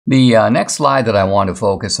The next slide that I want to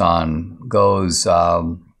focus on goes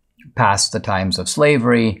past the times of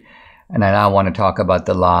slavery, and I now want to talk about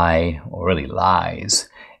the lie, or really lies,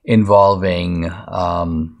 involving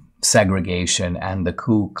segregation and the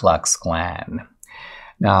Ku Klux Klan.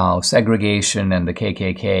 Now, segregation and the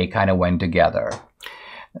KKK kind of went together.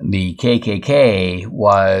 The KKK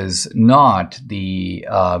was not the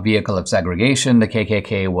vehicle of segregation. The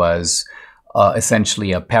KKK was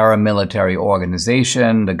essentially a paramilitary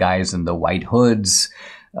organization, the guys in the white hoods.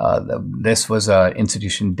 This was an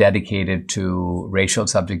institution dedicated to racial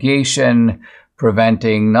subjugation,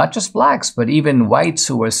 preventing not just blacks, but even whites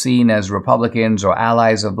who were seen as Republicans or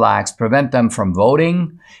allies of blacks, prevent them from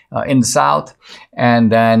voting in the South,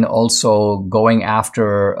 and then also going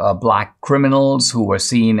after black criminals who were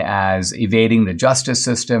seen as evading the justice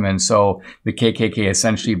system. And so the KKK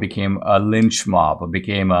essentially became a lynch mob, or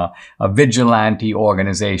became a vigilante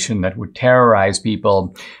organization that would terrorize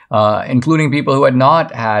people, including people who had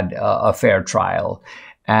not had a fair trial,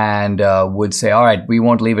 and would say, all right, we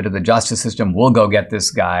won't leave it to the justice system. We'll go get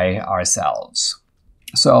this guy ourselves.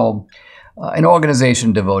 So an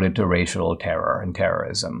organization devoted to racial terror and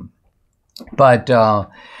terrorism. But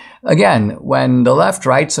again, when the left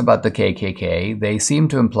writes about the KKK, they seem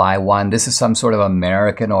to imply, one, this is some sort of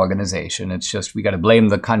American organization. It's just, we got to blame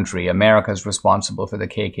the country. America's responsible for the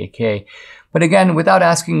KKK. But again, without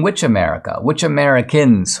asking which America, which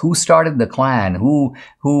Americans, who started the Klan, who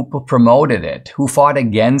promoted it, who fought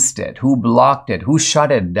against it, who blocked it, who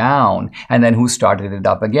shut it down, and then who started it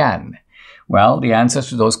up again. Well, the answers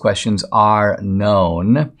to those questions are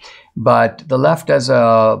known, but the left does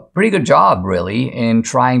a pretty good job, really, in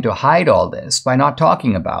trying to hide all this by not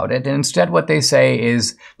talking about it. And instead, what they say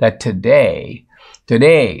is that today,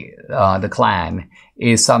 the Klan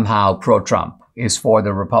is somehow pro-Trump, is for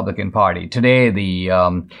the Republican Party. Today,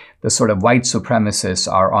 the sort of white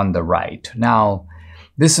supremacists are on the right. Now,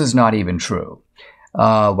 this is not even true.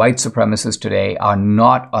 White supremacists today are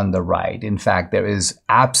not on the right. In fact, there is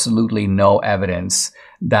absolutely no evidence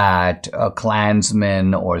that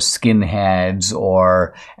Klansmen or skinheads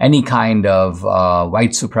or any kind of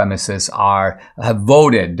white supremacists have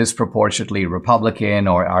voted disproportionately Republican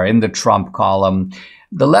or are in the Trump column.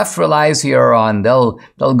 The left relies here on, they'll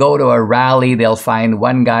go to a rally, they'll find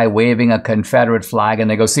one guy waving a Confederate flag,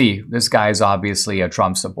 and they go, see, this guy's obviously a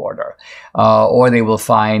Trump supporter. Or they will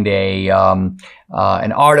find an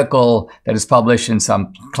article that is published in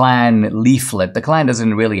some Klan leaflet. The Klan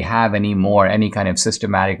doesn't really have any kind of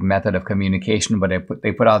systematic method of communication, but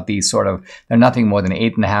they put out these sort of, they're nothing more than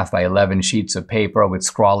 8.5 by 11 sheets of paper with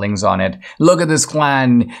scrawlings on it. Look at this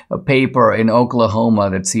Klan paper in Oklahoma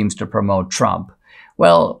that seems to promote Trump.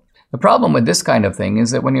 Well, the problem with this kind of thing is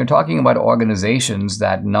that when you're talking about organizations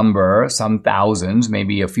that number some thousands,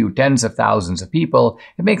 maybe a few tens of thousands of people,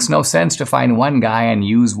 it makes no sense to find one guy and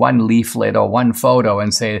use one leaflet or one photo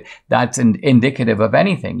and say that's indicative of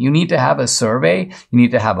anything. You need to have a survey, you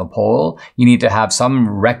need to have a poll, you need to have some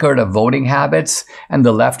record of voting habits, and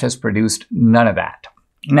the left has produced none of that.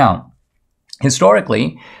 Now,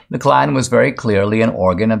 historically, the Klan was very clearly an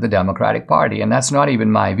organ of the Democratic Party, and that's not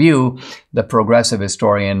even my view. The progressive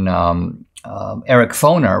historian Eric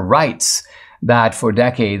Foner writes that for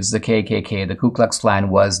decades, the KKK, the Ku Klux Klan,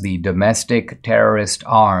 was the domestic terrorist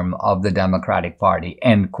arm of the Democratic Party,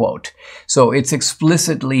 end quote. So it's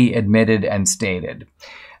explicitly admitted and stated.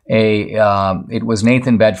 It was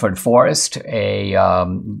Nathan Bedford Forrest, a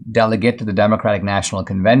delegate to the Democratic National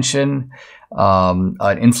Convention,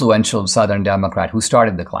 an influential Southern Democrat who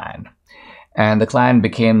started the Klan. And the Klan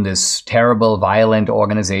became this terrible, violent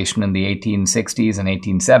organization in the 1860s and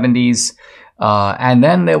 1870s. And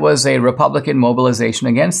then there was a Republican mobilization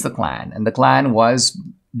against the Klan, and the Klan was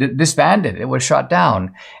disbanded. It was shut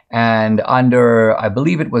down. And under, I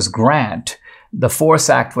believe it was Grant, the Force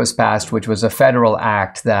Act was passed, which was a federal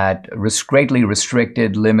act that greatly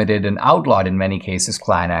restricted, limited, and outlawed, in many cases,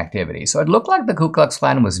 Klan activity. So it looked like the Ku Klux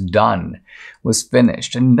Klan was done, was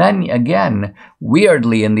finished. And then again,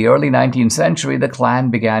 weirdly, in the early 19th century, the Klan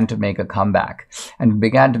began to make a comeback, and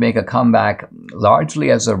began to make a comeback largely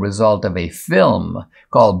as a result of a film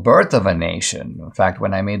called Birth of a Nation. In fact,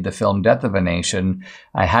 when I made the film Death of a Nation,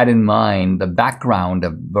 I had in mind the background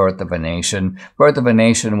of Birth of a Nation. Birth of a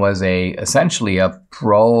Nation was essentially a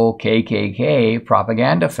pro-KKK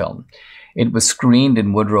propaganda film. It was screened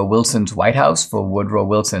in Woodrow Wilson's White House for Woodrow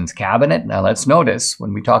Wilson's cabinet. Now let's notice,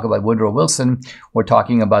 when we talk about Woodrow Wilson, we're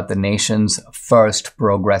talking about the nation's first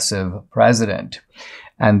progressive president.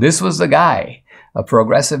 And this was the guy, a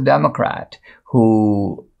progressive Democrat,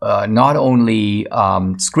 who not only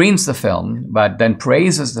screens the film, but then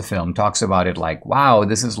praises the film, talks about it like, wow,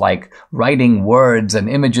 this is like writing words and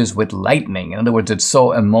images with lightning. In other words, it's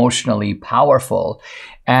so emotionally powerful.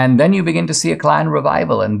 And then you begin to see a Klan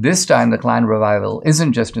revival. And this time, the Klan revival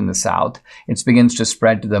isn't just in the South. It begins to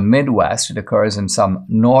spread to the Midwest. It occurs in some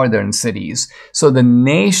northern cities. So the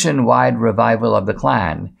nationwide revival of the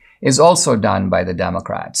Klan is also done by the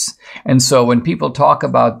Democrats. And so when people talk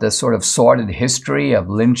about the sort of sordid history of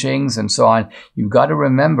lynchings and so on, you've got to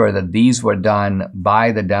remember that these were done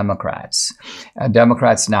by the Democrats.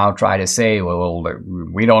 Democrats now try to say, well,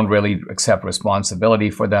 we don't really accept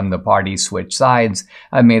responsibility for them. The party switched sides.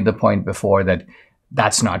 I made the point before that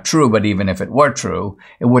that's not true, but even if it were true,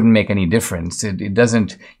 it wouldn't make any difference. It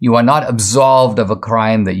doesn't, you are not absolved of a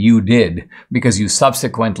crime that you did because you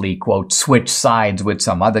subsequently, quote, switch sides with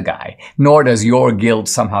some other guy, nor does your guilt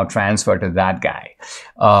somehow transfer to that guy.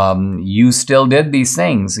 You still did these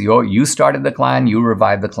things. You started the Klan, you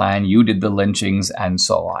revived the Klan, you did the lynchings, and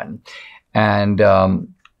so on. And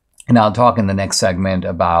I'll talk in the next segment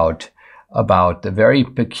about the very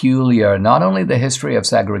peculiar, not only the history of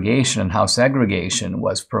segregation and how segregation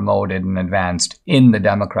was promoted and advanced in the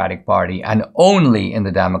Democratic Party and only in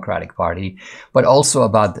the Democratic Party, but also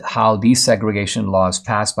about how these segregation laws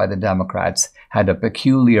passed by the Democrats had a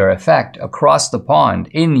peculiar effect across the pond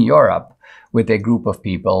in Europe with a group of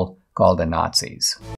people called the Nazis.